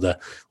front in all the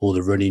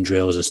running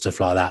drills and stuff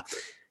like that.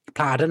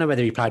 I don't know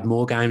whether he played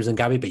more games than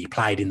Gabby, but he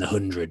played in the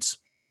hundreds,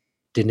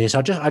 didn't he? So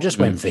I just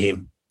went for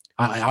him.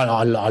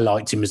 I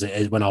liked him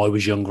as when I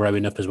was young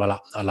growing up as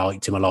well. I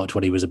liked him. I liked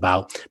what he was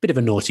about. Bit of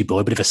a naughty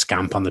boy, bit of a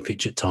scamp on the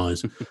pitch at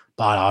times,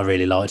 but I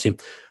really liked him.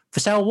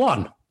 Vassell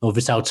 1 or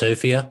Vassell 2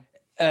 for you?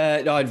 I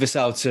had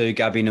Vassell 2,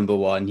 Gabby number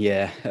 1,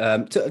 yeah.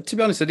 To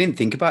be honest, I didn't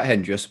think about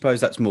Hendry. I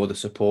suppose that's more the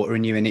supporter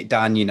in you, and it,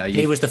 Dan,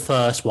 he was the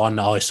first one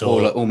that I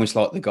saw. Almost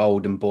like the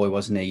golden boy,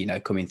 wasn't he?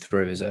 Coming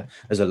through as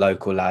a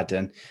local lad.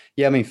 And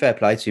yeah, I mean, fair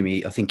play to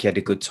him. I think he had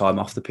a good time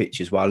off the pitch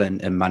as well, and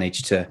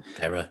managed to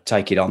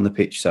take it on the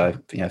pitch. So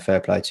fair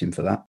play to him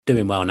for that.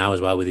 Doing well now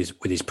as well with his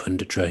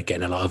punditry,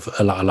 getting a lot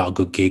of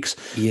good gigs.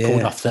 Yeah,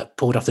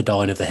 pulled off the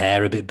dyeing of the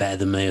hair a bit better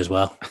than me as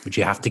well, which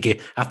you have to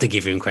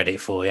give him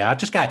credit for. Yeah, I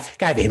just gave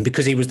it him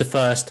because he was the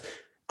first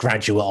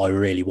graduate I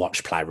really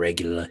watched play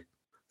regularly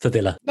for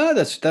Villa. No,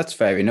 that's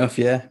fair enough.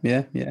 Yeah.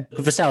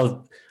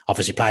 Vassell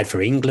obviously played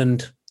for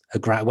England.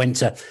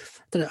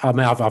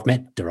 I've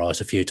met Darius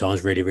a few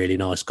times. Really, really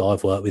nice guy.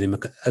 I've worked with him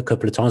a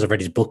couple of times. I've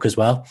read his book as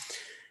well.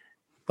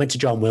 Went to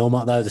John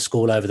Wilmot though, the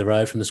school over the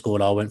road from the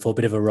school I went for. A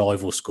bit of a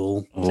rival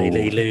school. So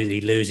he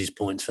loses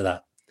points for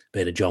that.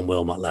 Bit of John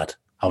Wilmot lad.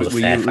 I was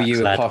were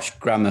you a posh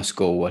grammar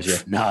school, was you?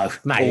 No,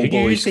 mate.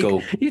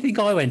 You think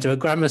I went to a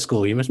grammar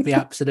school? You must be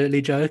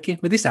absolutely joking.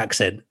 With this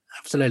accent,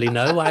 absolutely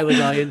no way was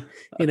I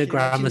in a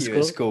grammar school.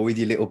 You at school with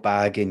your little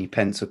bag and your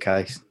pencil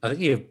case. I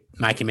think you're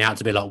making me out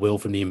to be like Will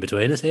from the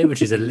In-Betweeners here,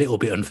 which is a little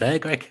bit unfair,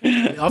 Greg.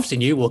 I've seen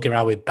you walking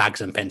around with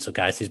bags and pencil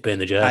cases being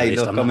the journalist. Hey,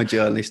 look, I'm a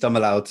journalist. I'm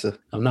allowed to.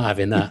 I'm not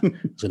having that. I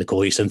was going to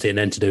call you something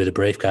then to do with a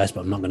briefcase,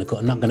 but I'm not going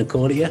to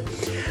call it yet.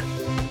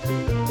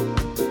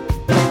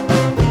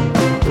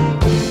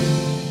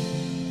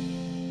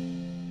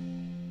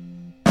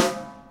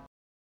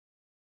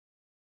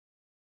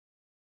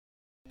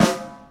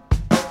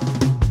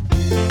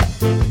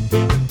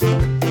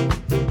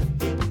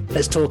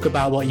 Let's talk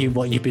about what you've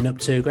been up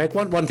to, Greg.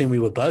 One thing we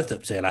were both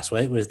up to last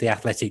week was the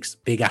Athletics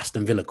Big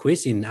Aston Villa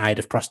quiz in aid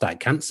of prostate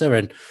cancer,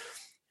 and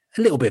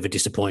a little bit of a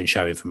disappointing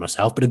showing for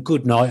myself, but a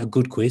good night, a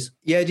good quiz.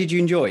 Yeah, did you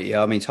enjoy it?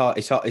 Yeah, I mean, it's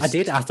hard. I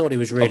did. I thought it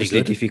was really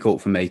good. Difficult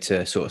for me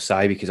to sort of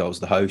say because I was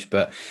the host,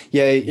 but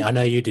yeah, I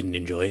know you didn't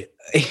enjoy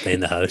it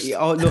being the host.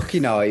 Look,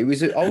 I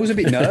was a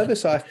bit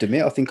nervous. I have to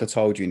admit. I think I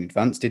told you in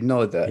advance, didn't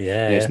I? That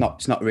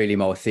it's not really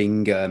my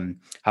thing.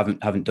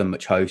 Haven't done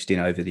much hosting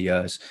over the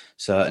years,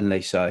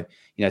 certainly. So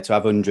to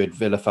have 100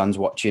 Villa fans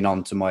watching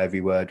on to my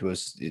every word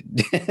was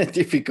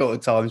difficult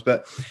at times.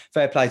 But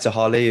fair play to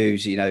Holly,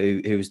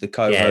 who was the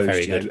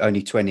co-host,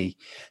 only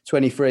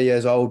 23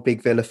 years old,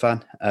 big Villa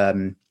fan.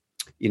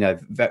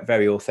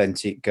 Very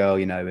authentic girl,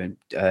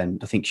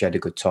 and I think she had a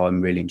good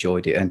time, really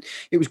enjoyed it. And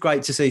it was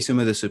great to see some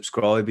of the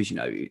subscribers,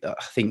 I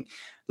think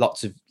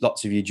lots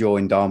of you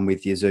joined on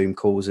with your Zoom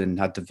calls and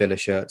had the Villa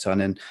shirts on.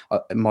 And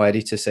my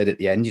editor said at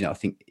the end, I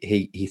think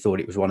he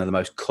thought it was one of the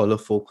most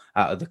colourful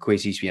out of the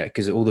quizzes,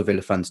 because all the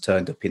Villa fans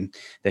turned up in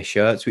their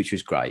shirts, which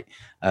was great.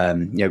 We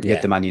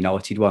had the Man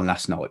United one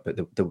last night, but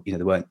there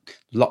weren't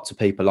lots of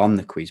people on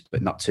the quiz,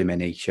 but not too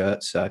many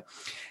shirts. So,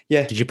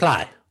 yeah. Did you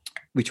play?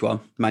 Which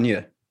one? Man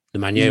U? The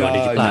Man U one,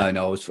 did you play?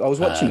 No. I was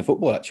watching the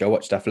football, actually. I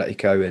watched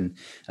Atletico and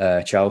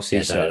Chelsea.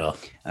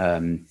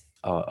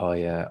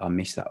 Yeah, I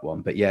missed that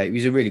one. But yeah, it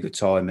was a really good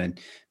time, and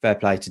fair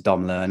play to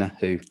Dom Lerner,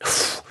 who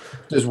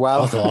as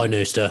well. I thought I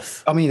knew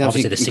stuff. I mean,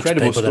 obviously the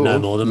incredible score, that know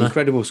more than me.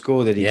 Incredible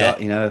score that he got,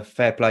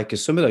 fair play,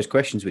 because some of those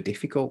questions were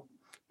difficult.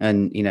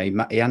 And,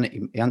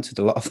 he answered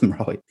a lot of them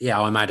right.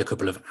 Yeah, I made a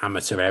couple of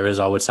amateur errors,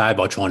 I would say,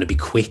 by trying to be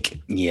quick.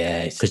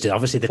 Yeah. Because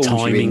obviously the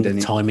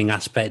timing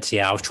aspects,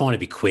 I was trying to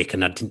be quick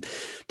and I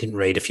didn't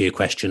read a few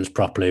questions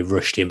properly,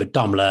 rushed in. But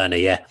Dom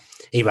Lerner,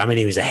 he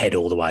was ahead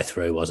all the way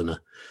through, wasn't he? I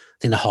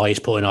think the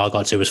highest point I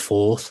got to was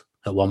 4th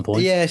at one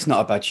point. Yeah, it's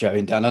not a bad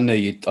showing, Dan. I know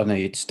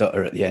you'd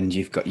stutter at the end.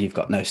 You've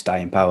got no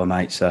staying power,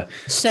 mate. So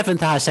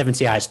 7th out of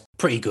 78 is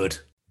pretty good.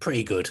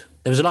 Pretty good.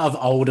 There was a lot of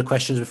older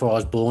questions before I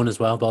was born as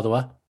well, by the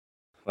way.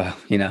 Well,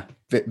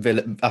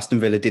 Aston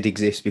Villa did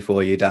exist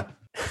before you, Dan.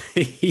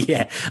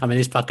 Yeah, I mean,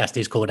 this podcast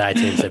is called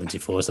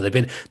 1874, so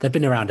they've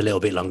been around a little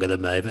bit longer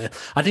than me. But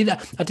I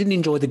didn't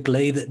enjoy the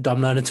glee that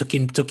Dom Lerner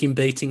took in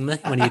beating me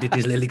when he did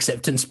his little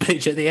acceptance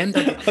speech at the end.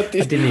 I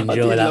didn't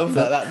enjoy that. Love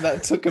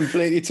that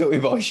completely took me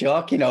by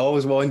shock. I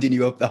was winding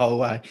you up the whole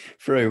way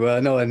through,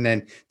 weren't I? And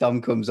then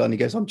Dom comes on, he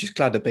goes, "I'm just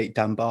glad I beat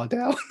Dan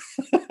Bardell."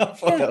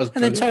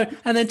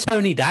 And then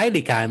Tony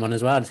Daly came on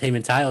as well. Him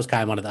and Tails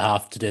came on at the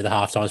half to do the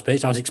halftime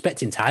speech. I was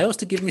expecting Tails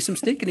to give me some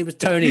stick, and it was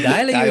Tony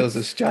Daly. Tails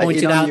was straight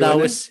pointed out that I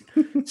was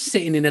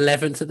sitting in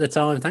 11th at the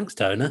time. Thanks,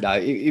 Tony. No,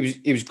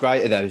 it was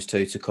great of those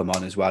two to come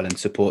on as well and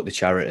support the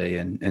charity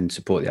and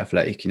support the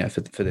Athletic,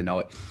 for the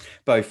night.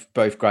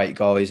 Both great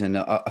guys, and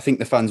I think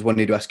the fans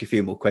wanted to ask a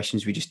few more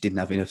questions. We just didn't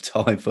have enough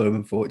time for them,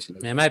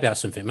 unfortunately. Yeah, maybe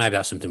that's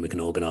something we can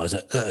organise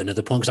at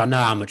another point, because I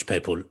know how much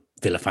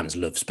Villa fans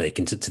love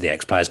speaking to the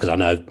ex-players, because I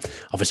know,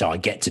 obviously, I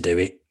get to do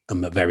it.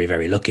 I'm very,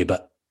 very lucky,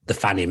 but the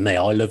fan in me,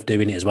 I love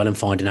doing it as well and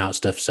finding out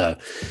stuff. So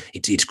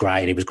it's great.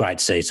 And it was great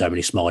to see so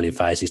many smiling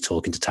faces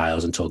talking to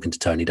Tails and talking to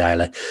Tony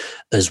Daly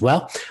as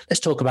well.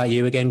 Let's talk about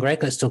you again,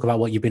 Greg. Let's talk about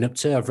what you've been up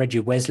to. I've read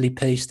your Wesley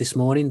piece this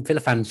morning.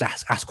 Villa fans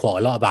asked quite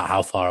a lot about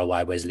how far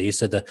away Wesley is,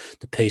 so the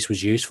piece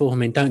was useful. I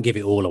mean, don't give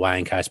it all away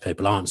in case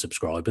people aren't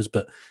subscribers,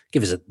 but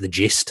give us the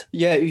gist.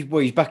 Yeah,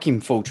 he's back in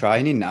full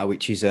training now,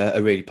 which is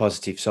a really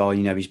positive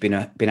sign. He's been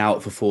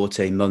out for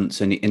 14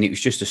 months, and it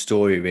was just a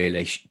story,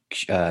 really,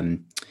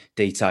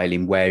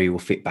 detailing where he will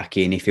fit back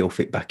in, if he'll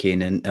fit back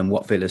in, and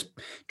what Villa's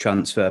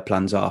transfer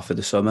plans are for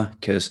the summer,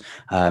 because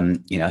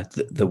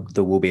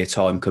there will be a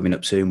time coming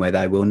up soon where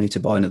they will need to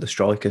buy another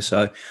striker.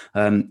 So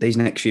these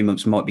next few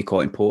months might be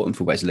quite important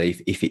for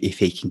Wesley if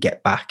he can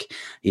get back,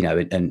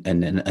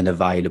 and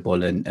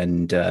available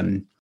and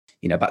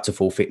back to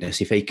full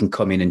fitness. If he can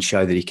come in and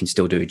show that he can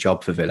still do a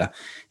job for Villa,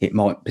 it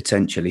might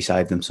potentially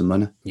save them some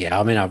money. Yeah,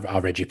 I mean, I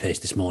read your piece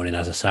this morning,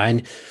 as I say,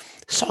 and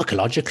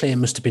psychologically, it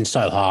must have been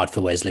so hard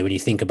for Wesley when you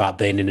think about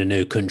being in a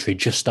new country,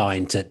 just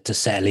starting to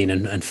settle in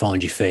and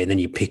find your feet, and then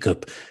you pick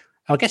up,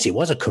 I guess it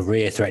was a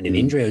career-threatening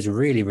injury. It was a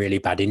really, really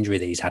bad injury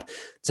that he's had.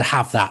 To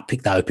have that,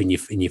 pick that up in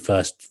your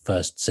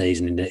first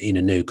season in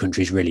a new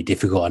country is really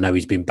difficult. I know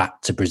he's been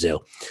back to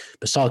Brazil,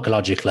 but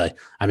psychologically,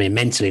 I mean,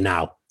 mentally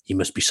now, he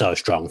must be so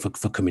strong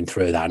for coming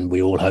through that, and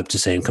we all hope to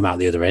see him come out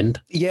the other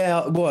end.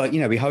 Yeah, well,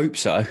 we hope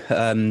so.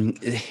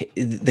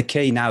 The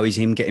key now is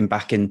him getting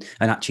back and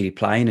actually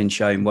playing and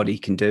showing what he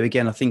can do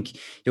again. I think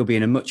he'll be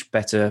in a much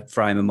better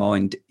frame of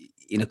mind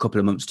in a couple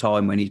of months'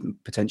 time when he's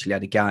potentially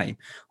had a game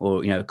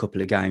or, a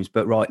couple of games.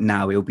 But right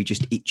now, he'll be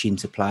just itching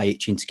to play,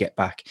 itching to get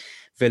back.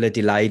 Villa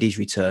delayed his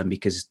return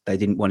because they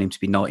didn't want him to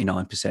be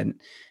 99%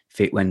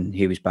 fit when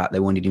he was back. They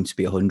wanted him to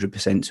be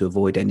 100% to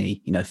avoid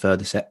any,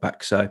 further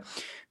setbacks. So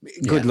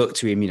good luck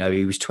to him.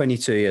 He was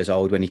 22 years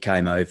old when he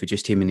came over,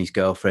 just him and his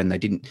girlfriend.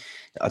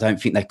 I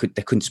don't think they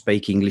couldn't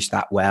speak English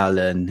that well.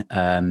 And,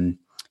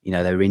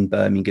 they were in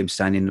Birmingham,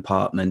 staying in an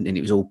apartment, and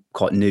it was all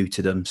quite new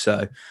to them.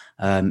 So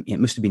it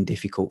must have been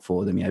difficult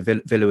for them.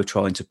 Villa were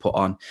trying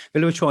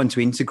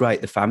to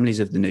integrate the families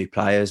of the new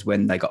players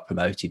when they got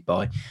promoted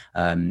by,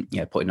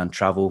 putting on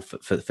travel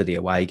for the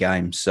away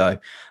games. So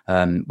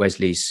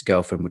Wesley's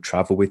girlfriend would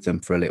travel with them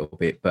for a little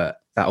bit, but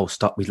that all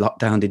stopped with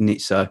lockdown, didn't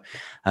it? So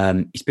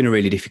it's been a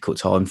really difficult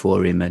time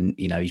for him, and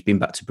he's been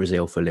back to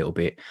Brazil for a little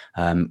bit.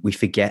 We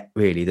forget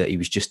really that he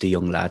was just a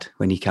young lad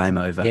when he came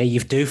over. Yeah, you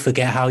do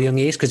forget how young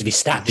he is because of his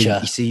stature.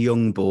 He's a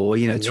young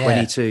boy,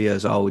 22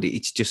 years old.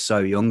 It's just so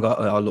young.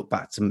 I look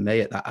back to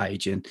me at that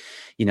age, and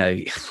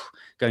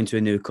going to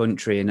a new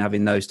country and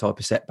having those type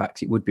of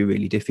setbacks, it would be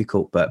really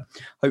difficult. But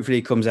hopefully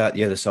he comes out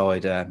the other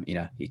side.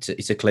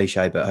 It's a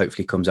cliche, but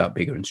hopefully comes out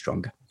bigger and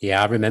stronger.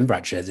 Yeah, I remember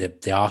actually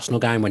the Arsenal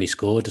game when he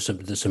scored.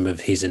 Some of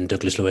his and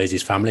Douglas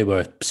Luiz's family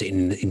were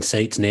sitting in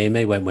seats near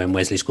me when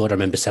Wesley scored. I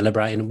remember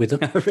celebrating with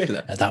them really?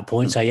 At that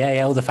point. So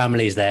yeah, all the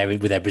family's there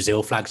with their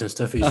Brazil flags and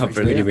stuff. It was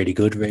really, really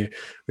good.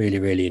 Really,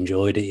 really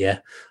enjoyed it. Yeah,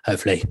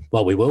 hopefully.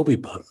 Well, we will be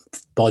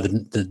by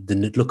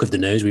the look of the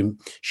news. We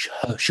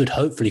should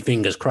hopefully,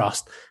 fingers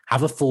crossed,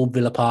 have a full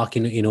Villa Park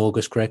in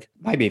August, Greg.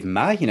 Maybe even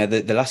May.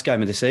 The last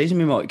game of the season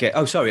we might get.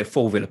 Oh, sorry, a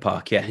full Villa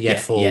Park. Yeah,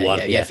 full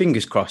one. Yeah,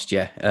 fingers crossed.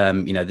 Yeah,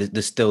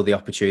 there's still the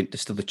opportunity.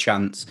 There's still the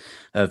chance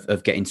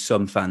of getting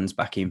some fans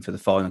back in for the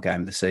final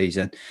game of the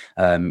season.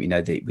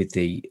 With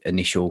the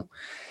initial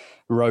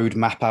road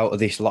map out of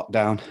this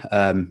lockdown,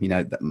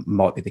 that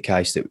might be the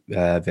case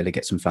that Villa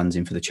get some fans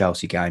in for the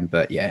Chelsea game.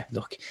 But yeah,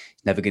 look,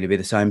 it's never going to be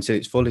the same till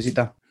it's full, is it,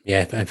 Dan?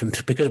 Yeah,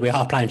 because we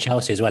are playing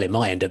Chelsea as well, it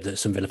might end up that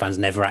some Villa fans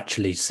never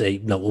actually see,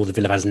 all the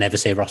Villa fans never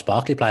see Ross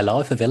Barkley play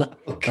live for Villa.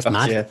 That's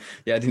mad.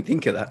 Yeah, I didn't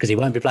think of that. Because he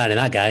won't be playing in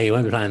that game. He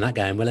won't be playing in that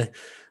game, will he?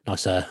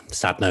 Nice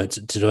sad note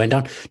to end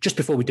on. Just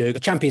before we do, the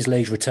Champions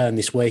League return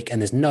this week,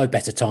 and there's no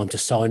better time to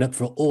sign up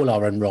for all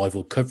our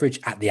unrivaled coverage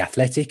at The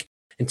Athletic.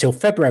 Until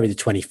February the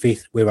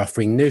 25th, we're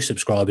offering new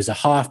subscribers a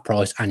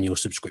half-price annual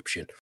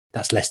subscription.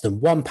 That's less than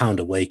 £1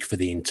 a week for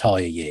the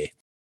entire year.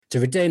 To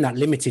redeem that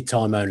limited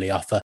time only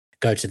offer,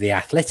 go to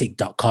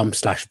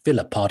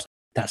theathletic.com/villapod.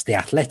 That's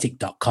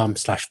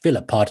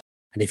theathletic.com/villapod.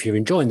 And if you're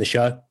enjoying the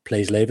show,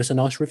 please leave us a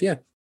nice review.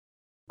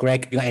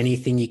 Greg, you got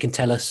anything you can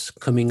tell us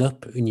coming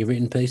up in your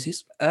written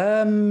pieces?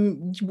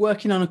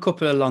 Working on a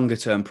couple of longer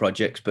term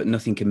projects, but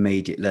nothing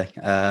immediately.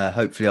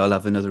 Hopefully I'll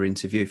have another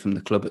interview from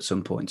the club at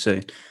some point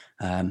soon.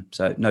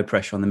 So no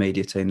pressure on the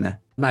media team there.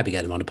 Maybe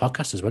get them on a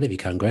podcast as well if you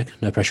can, Greg.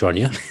 No pressure on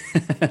you.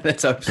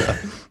 Let's hope so.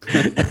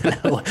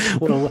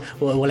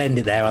 We'll end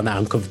it there on that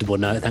uncomfortable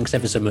note. Thanks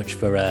ever so much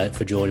for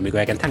joining me,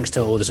 Greg, and thanks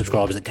to all the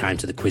subscribers that came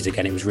to the quiz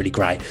again. It was really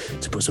great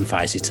to put some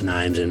faces to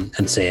names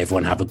and see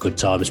everyone have a good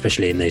time,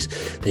 especially in these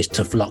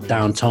tough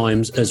lockdown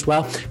times as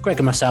well. Greg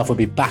and myself will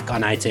be back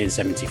on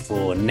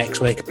 1874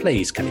 next week.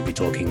 Please, can you be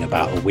talking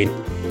about a win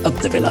up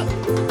the Villa?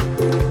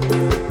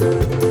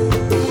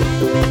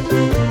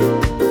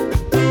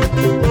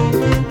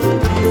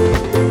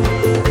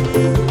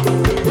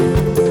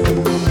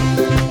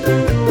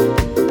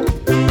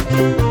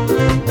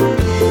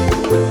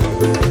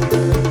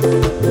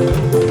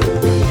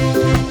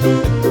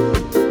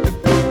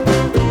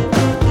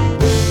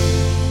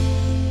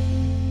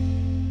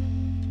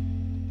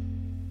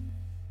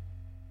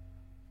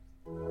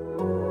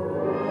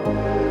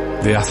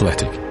 The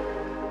Athletic.